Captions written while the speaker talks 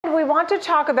we want to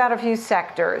talk about a few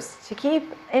sectors to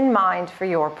keep in mind for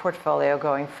your portfolio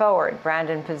going forward.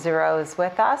 Brandon Pizzurro is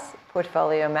with us,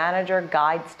 portfolio manager,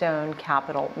 Guidestone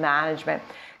Capital Management.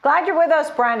 Glad you're with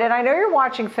us, Brandon. I know you're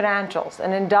watching financials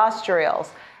and industrials.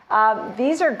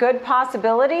 These are good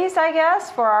possibilities, I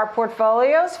guess, for our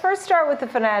portfolios. First, start with the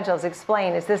financials.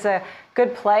 Explain, is this a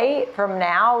good play from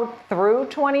now through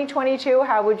 2022?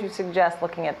 How would you suggest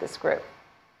looking at this group?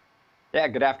 Yeah,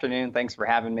 good afternoon. Thanks for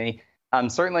having me.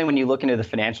 Certainly, when you look into the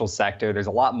financial sector, there's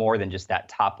a lot more than just that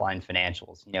top line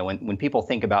financials. You know, when people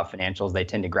think about financials, they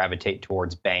tend to gravitate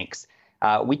towards banks.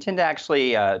 We tend to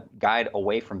actually guide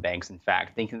away from banks, in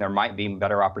fact, thinking there might be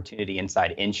better opportunity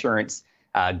inside insurance.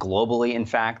 Globally, in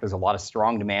fact, there's a lot of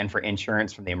strong demand for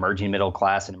insurance from the emerging middle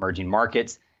class and emerging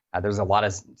markets. There's a lot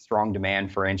of strong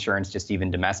demand for insurance just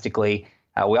even domestically.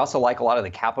 We also like a lot of the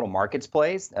capital markets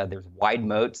plays. There's wide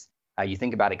moats. You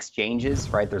think about exchanges,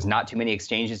 right? There's not too many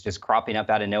exchanges just cropping up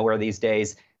out of nowhere these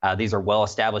days. These are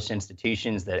well-established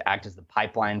institutions that act as the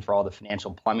pipeline for all the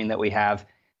financial plumbing that we have.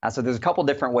 So there's a couple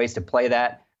different ways to play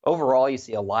that. Overall, you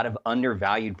see a lot of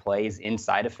undervalued plays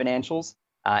inside of financials.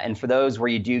 And for those where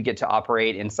you do get to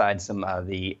operate inside some of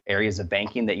the areas of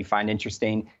banking that you find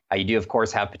interesting, you do, of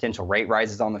course, have potential rate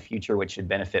rises on the future, which should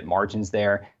benefit margins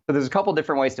there. So there's a couple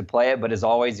different ways to play it, but as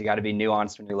always, you got to be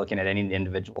nuanced when you're looking at any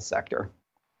individual sector.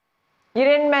 You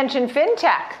didn't mention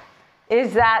fintech.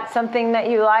 Is that something that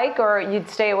you like, or you'd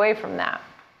stay away from that?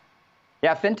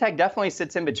 Yeah, fintech definitely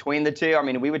sits in between the two. I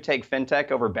mean, we would take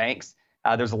fintech over banks.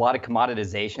 There's a lot of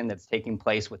commoditization that's taking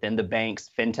place within the banks.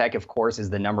 Fintech, of course, is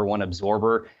the number one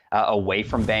absorber away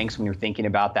from banks when you're thinking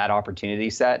about that opportunity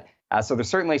set. So there's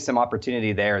certainly some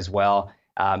opportunity there as well.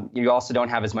 You also don't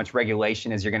have as much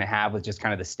regulation as you're going to have with just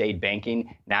kind of the state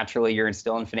banking. Naturally, you're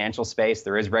still in financial space.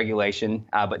 There is regulation,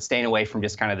 but staying away from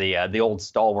just kind of the old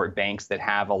stalwart banks that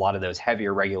have a lot of those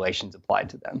heavier regulations applied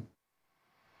to them.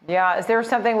 Yeah, is there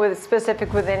something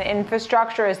specific within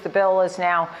infrastructure as the bill is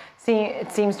now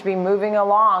it seems to be moving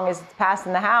along as it's passed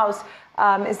in the House?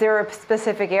 Is there a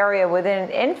specific area within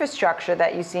infrastructure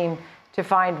that you seem to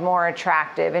find more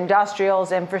attractive?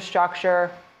 Industrials,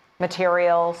 infrastructure,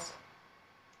 materials?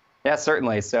 Yeah,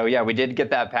 certainly. So yeah, we did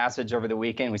get that passage over the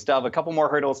weekend. We still have a couple more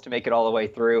hurdles to make it all the way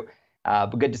through,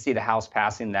 but good to see the House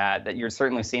passing that you're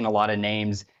certainly seeing a lot of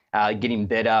names getting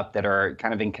bid up that are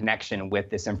kind of in connection with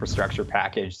this infrastructure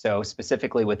package. So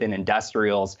specifically within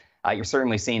industrials, you're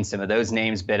certainly seeing some of those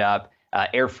names bid up.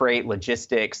 Air freight,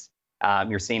 logistics,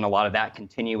 you're seeing a lot of that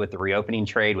continue with the reopening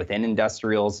trade within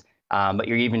industrials. But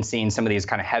you're even seeing some of these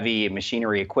kind of heavy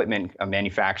machinery equipment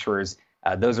manufacturers.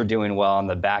 Those are doing well on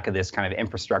the back of this kind of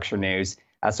infrastructure news.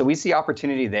 So we see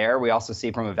opportunity there. We also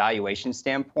see from a valuation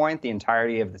standpoint, the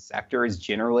entirety of the sector is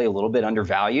generally a little bit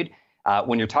undervalued.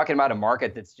 When you're talking about a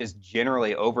market that's just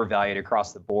generally overvalued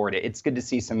across the board, it's good to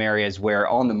see some areas where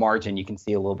on the margin you can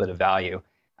see a little bit of value.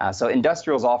 So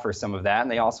industrials offer some of that,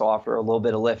 and they also offer a little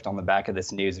bit of lift on the back of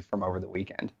this news from over the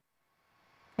weekend.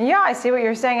 Yeah, I see what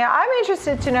you're saying. I'm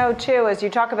interested to know, too, as you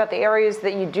talk about the areas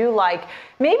that you do like,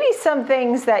 maybe some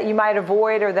things that you might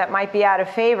avoid or that might be out of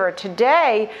favor.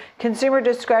 Today, consumer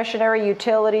discretionary,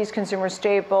 utilities, consumer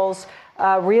staples,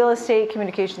 real estate,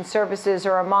 communication services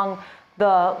are among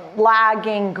the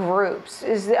lagging groups.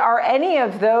 Are any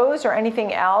of those or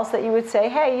anything else that you would say,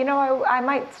 hey, you know, I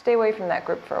might stay away from that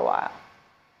group for a while?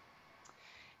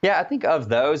 Yeah, I think of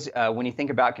those, when you think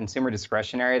about consumer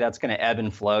discretionary, that's going to ebb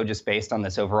and flow just based on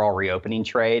this overall reopening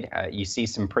trade. You see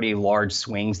some pretty large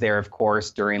swings there, of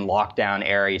course, during lockdown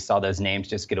era. You saw those names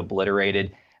just get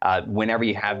obliterated. Whenever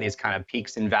you have these kind of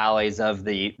peaks and valleys of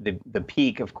the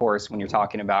peak, of course, when you're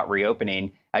talking about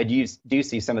reopening, I do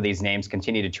see some of these names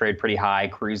continue to trade pretty high.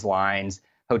 Cruise lines,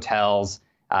 hotels.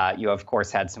 You, of course,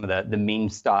 had some of the meme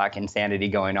stock insanity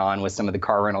going on with some of the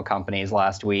car rental companies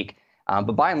last week.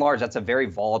 But by and large, that's a very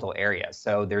volatile area.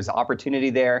 So there's opportunity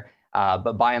there.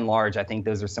 But by and large, I think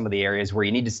those are some of the areas where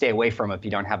you need to stay away from if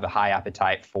you don't have a high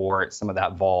appetite for some of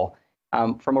that vol.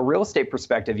 From a real estate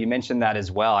perspective, you mentioned that as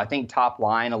well. I think top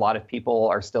line, a lot of people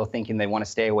are still thinking they want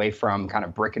to stay away from kind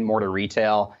of brick and mortar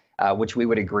retail, which we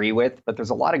would agree with. But there's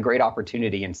a lot of great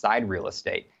opportunity inside real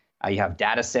estate. You have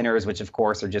data centers, which, of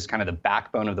course, are just kind of the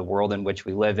backbone of the world in which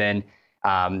we live in.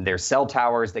 There's cell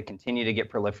towers that continue to get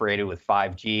proliferated with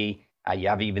 5G. You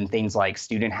have even things like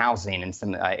student housing and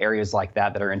some areas like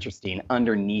that that are interesting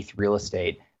underneath real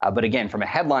estate. But again, from a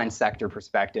headline sector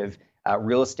perspective,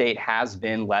 real estate has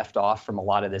been left off from a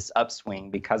lot of this upswing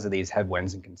because of these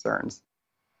headwinds and concerns.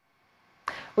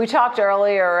 We talked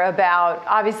earlier about,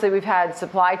 obviously, we've had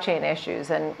supply chain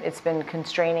issues, and it's been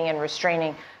constraining and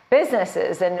restraining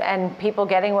businesses and people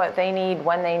getting what they need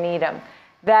when they need them.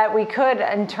 That we could,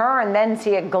 in turn, then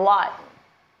see a glut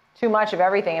too much of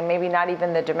everything and maybe not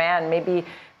even the demand. Maybe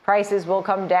prices will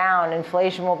come down,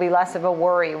 inflation will be less of a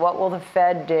worry. What will the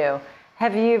Fed do?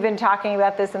 Have you been talking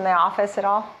about this in the office at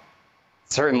all?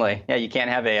 Certainly. Yeah, you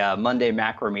can't have a Monday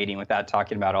macro meeting without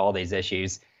talking about all these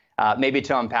issues. Maybe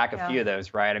to unpack a few of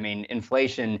those, right? I mean,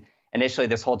 inflation, initially,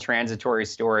 this whole transitory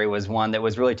story was one that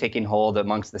was really taking hold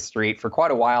amongst the street for quite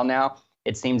a while now.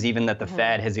 It seems even that the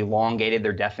Fed has elongated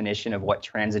their definition of what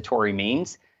transitory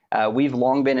means. We've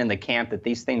long been in the camp that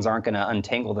these things aren't going to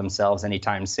untangle themselves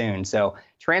anytime soon. So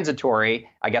transitory,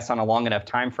 I guess on a long enough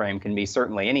time frame, can be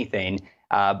certainly anything.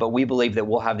 But we believe that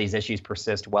we'll have these issues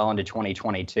persist well into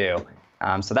 2022.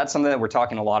 So that's something that we're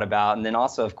talking a lot about. And then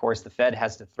also, of course, the Fed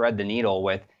has to thread the needle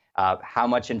with how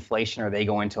much inflation are they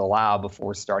going to allow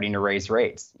before starting to raise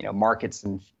rates. You know, markets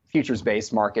and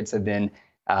futures-based markets have been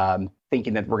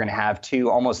thinking that we're going to have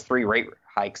almost three rate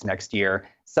hikes next year,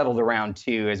 settled around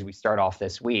 2 as we start off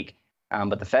this week.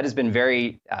 But the Fed has been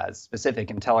very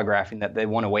specific in telegraphing that they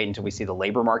want to wait until we see the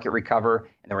labor market recover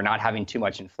and that we're not having too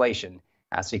much inflation.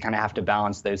 So you kind of have to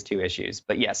balance those two issues.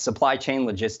 But yes, supply chain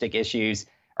logistic issues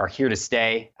are here to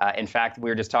stay. In fact, we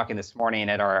were just talking this morning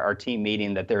at our team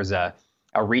meeting that there's a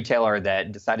retailer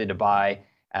that decided to buy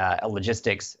a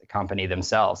logistics company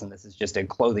themselves, and this is just a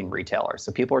clothing retailer.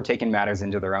 So people are taking matters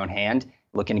into their own hand,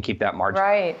 looking to keep that margin.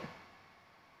 Right.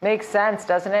 Makes sense,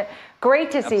 doesn't it? Great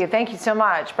to see you. Thank you so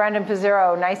much. Brandon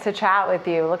Pizzurro, nice to chat with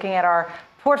you. Looking at our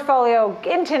portfolio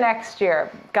into next year,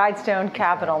 Guidestone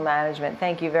Capital Management.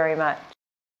 Thank you very much.